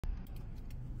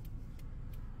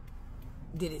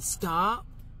Did it stop?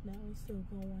 No, it's still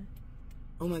going.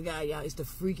 Oh my God, y'all, it's the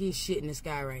freakiest shit in the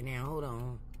sky right now. Hold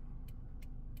on.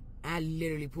 I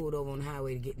literally pulled over on the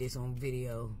highway to get this on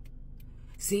video.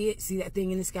 See it? See that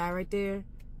thing in the sky right there?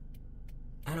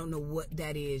 I don't know what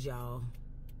that is, y'all.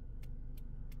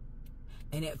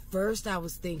 And at first I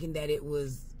was thinking that it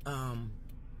was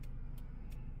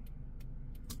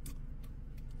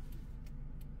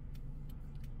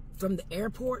from the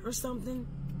airport or something.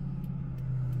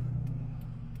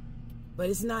 But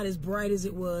it's not as bright as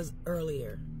it was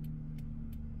earlier.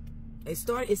 It's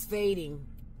fading,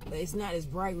 but it's not as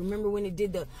bright. Remember when it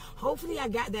did hopefully I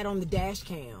got that on the dash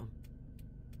cam.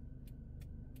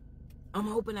 I'm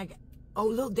hoping I got, oh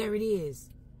look, there it is.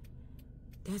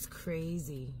 That's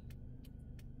crazy.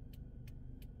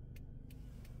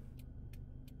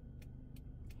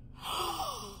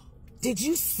 Did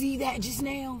you see that just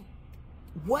now?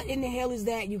 What in the hell is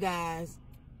that, you guys?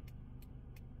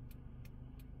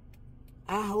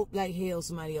 I hope like hell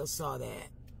somebody else saw that.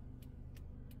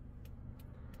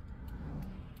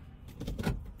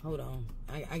 Hold on.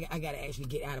 I gotta actually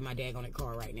get out of my daggone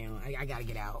car right now. I gotta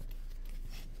get out.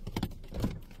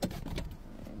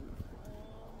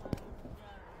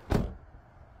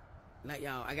 Like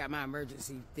y'all, I got my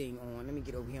emergency thing on. Let me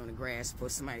get over here on the grass before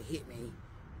somebody hit me.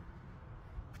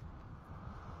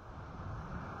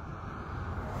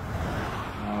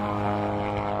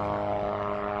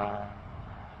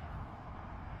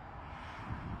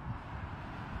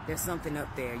 There's something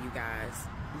up there, you guys.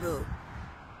 Look.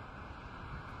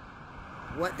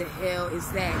 What the hell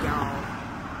is that,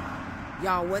 y'all?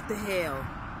 Y'all, what the hell?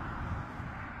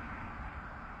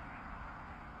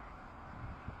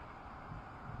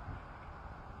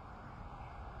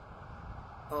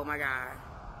 Oh my God.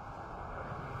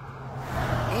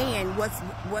 And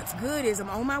what's good is I'm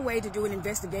on my way to do an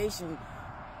investigation,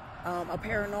 a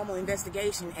paranormal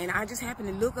investigation, and I just happened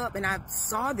to look up and I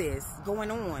saw this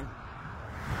going on.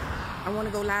 I want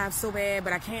to go live so bad,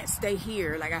 but I can't stay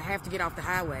here. Like, I have to get off the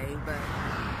highway, but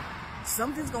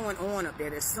something's going on up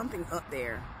there. There's something up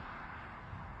there.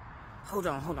 Hold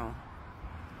on, hold on.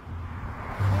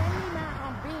 Hand me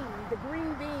my beam, the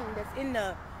green beam that's in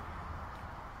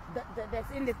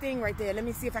that's in the thing right there. Let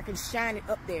me see if I can shine it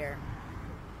up there.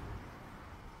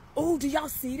 Oh, do y'all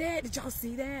see that? Did y'all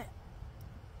see that?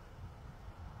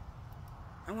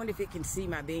 I wonder if it can see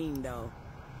my beam, though.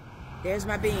 There's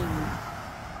my beam.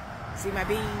 See my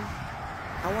beam?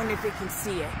 I wonder if it can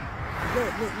see it.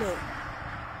 Look, look, look.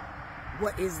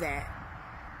 What is that?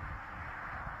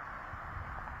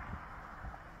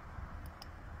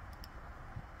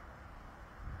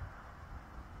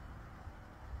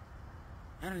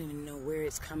 I don't even know where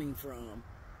it's coming from.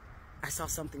 I saw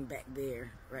something back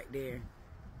there, right there.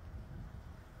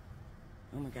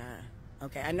 Oh my God.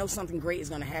 Okay, I know something great is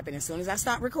going to happen as soon as I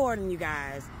stop recording, you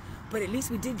guys. But at least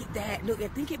we did get that. Look, I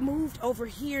think it moved over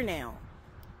here now.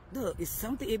 Look, it's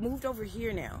something. It moved over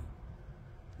here now.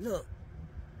 Look.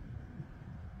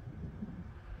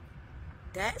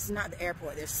 That's not the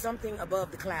airport. There's something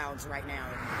above the clouds right now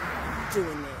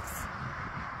doing this.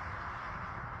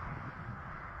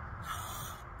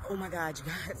 Oh my God, you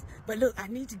guys. But look, I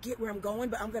need to get where I'm going,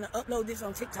 but I'm going to upload this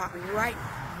on TikTok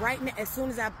right now. As soon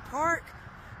as I park,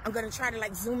 I'm going to try to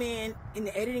like zoom in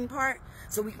the editing part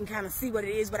so we can kind of see what it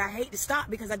is. But I hate to stop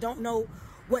because I don't know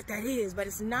what that is. But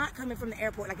it's not coming from the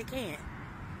airport like it can't.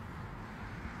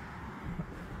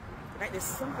 Like there's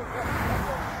something up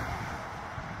there.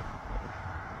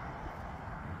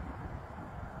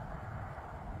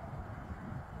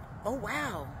 Oh,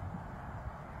 wow.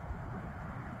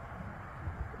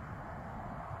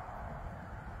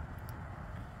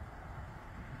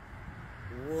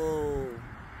 Whoa.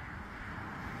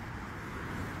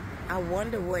 I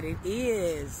wonder what it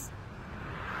is.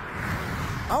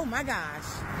 Oh my gosh.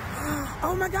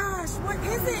 Oh my gosh. What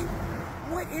is it?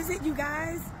 What is it, you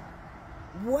guys?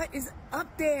 What is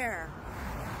up there?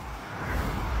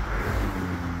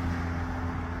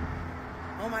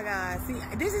 Oh my God. See,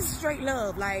 this is straight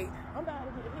love. Like, I'm about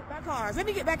to get hit by cars. Let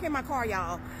me get back in my car,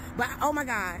 y'all. But oh my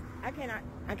God. I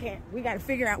can't. We got to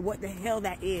figure out what the hell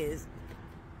that is.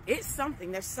 It's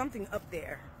something. There's something up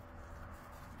there.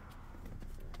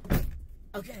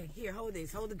 Okay, here, hold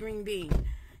this. Hold the green bean.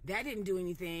 That didn't do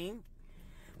anything.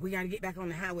 We got to get back on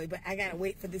the highway, but I got to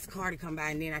wait for this car to come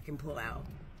by and then I can pull out.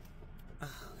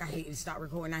 I hate to stop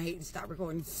recording. I hate to stop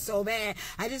recording so bad.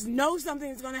 I just know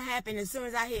something's going to happen as soon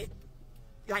as I hit,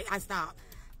 like, I stop.